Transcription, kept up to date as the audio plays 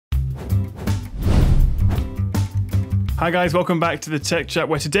Hi guys, welcome back to the Tech Chat,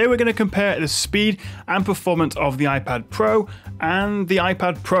 where today we're going to compare the speed and performance of the iPad Pro and the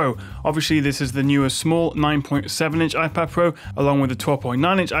iPad Pro. Obviously this is the newer small 9.7-inch iPad Pro along with the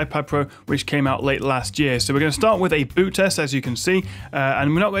 12.9-inch iPad Pro, which came out late last year. So we're going to start with a boot test, as you can see,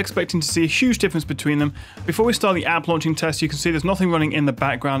 and we're not expecting to see a huge difference between them. Before we start the app launching test, you can see there's nothing running in the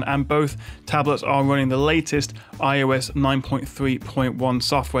background, and both tablets are running the latest iOS 9.3.1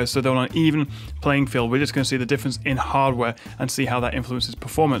 software, so they're on an even playing field. We're just going to see the difference in hardware and see how that influences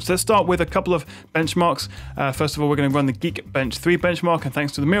performance. Let's start with a couple of benchmarks. First of all, we're going to run the Geekbench 3 benchmark, and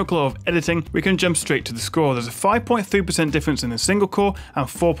thanks to the miracle of editing, we can jump straight to the score. There's a 5.3% difference in the single core and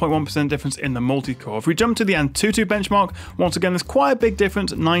 4.1% difference in the multi-core. If we jump to the Antutu Benchmark, once again, there's quite a big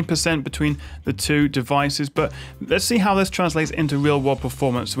difference, 9% between the two devices, but let's see how this translates into real-world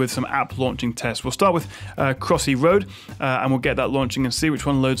performance with some app launching tests. We'll start with Crossy Road, and we'll get that launching and see which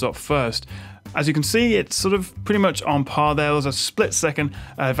one loads up first. As you can see, it's sort of pretty much on par there. There's a split-second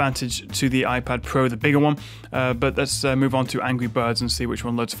advantage to the iPad Pro, the bigger one, but let's move on to Angry Birds and see which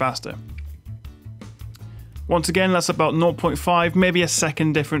one loads faster. Once again, that's about 0.5, maybe a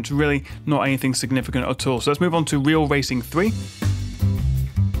second difference, really not anything significant at all. So let's move on to Real Racing 3.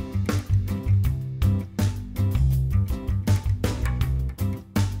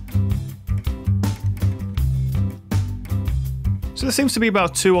 So there seems to be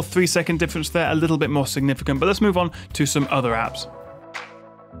about 2 or 3 second difference there, a little bit more significant, but let's move on to some other apps.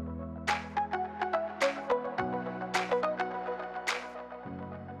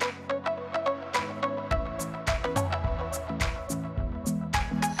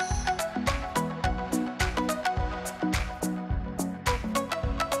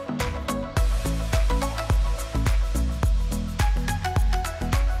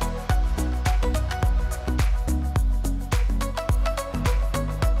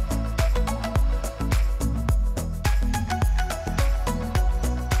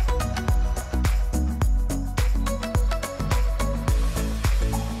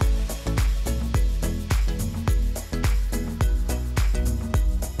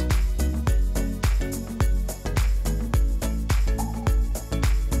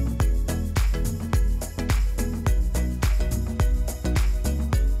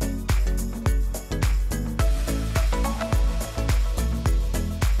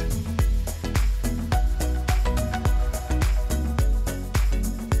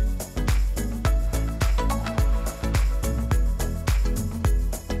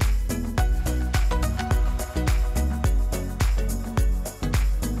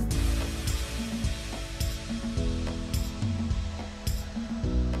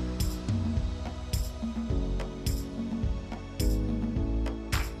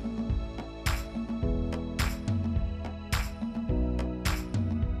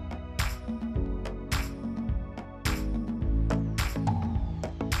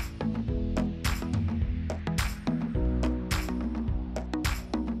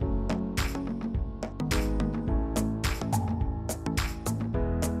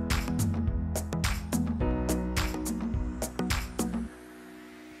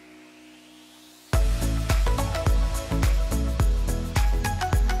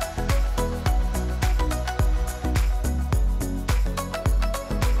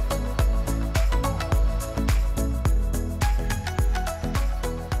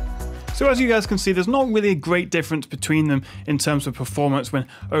 So as you guys can see, there's not really a great difference between them in terms of performance when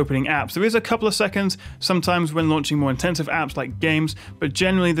opening apps. There is a couple of seconds sometimes when launching more intensive apps like games, but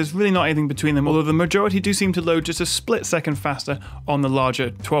generally there's really not anything between them, although the majority do seem to load just a split second faster on the larger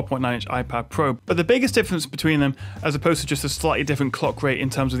 12.9-inch iPad Pro. But the biggest difference between them, as opposed to just a slightly different clock rate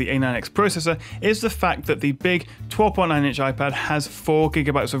in terms of the A9X processor, is the fact that the big 12.9-inch iPad has 4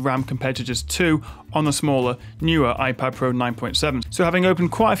 GB of RAM compared to just 2 on the smaller, newer iPad Pro 9.7. So having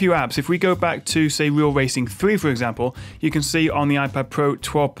opened quite a few apps, if we go back to, say, Real Racing 3, for example, you can see on the iPad Pro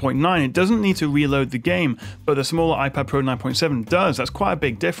 12.9, it doesn't need to reload the game, but the smaller iPad Pro 9.7 does. That's quite a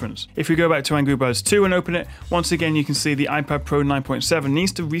big difference. If we go back to Angry Birds 2 and open it, once again, you can see the iPad Pro 9.7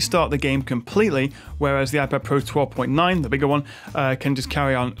 needs to restart the game completely, whereas the iPad Pro 12.9, the bigger one, can just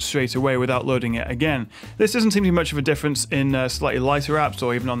carry on straight away without loading it again. This doesn't seem to be much of a difference in slightly lighter apps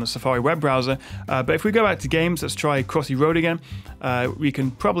or even on the Safari web browser, but if we go back to games, let's try Crossy Road again. we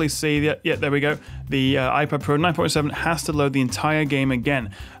can probably see that, yeah, there we go. The iPad Pro 9.7 has to load the entire game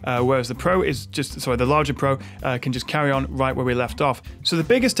again, whereas the Pro is the larger Pro can just carry on right where we left off. So the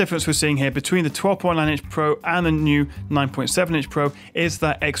biggest difference we're seeing here between the 12.9-inch Pro and the new 9.7-inch Pro is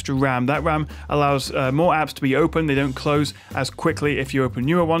that extra RAM. That RAM allows more apps to be open. They don't close as quickly if you open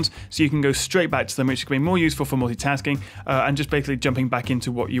newer ones, so you can go straight back to them, which is going to be more useful for multitasking and just basically jumping back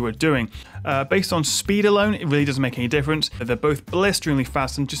into what you were doing. Based on speed alone, it really doesn't make any difference. They're both blisteringly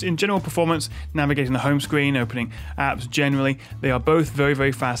fast, and just in general performance, navigating the home screen, opening apps generally, they are both very,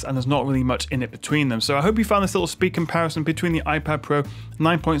 very fast, and there's not really much in it between them. So I hope you found this little speed comparison between the iPad Pro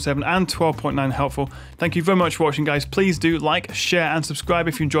 9.7 and 12.9 helpful. Thank you very much for watching, guys. Please do like, share, and subscribe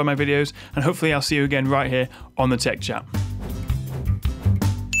if you enjoy my videos, and hopefully I'll see you again right here on the Tech Chat.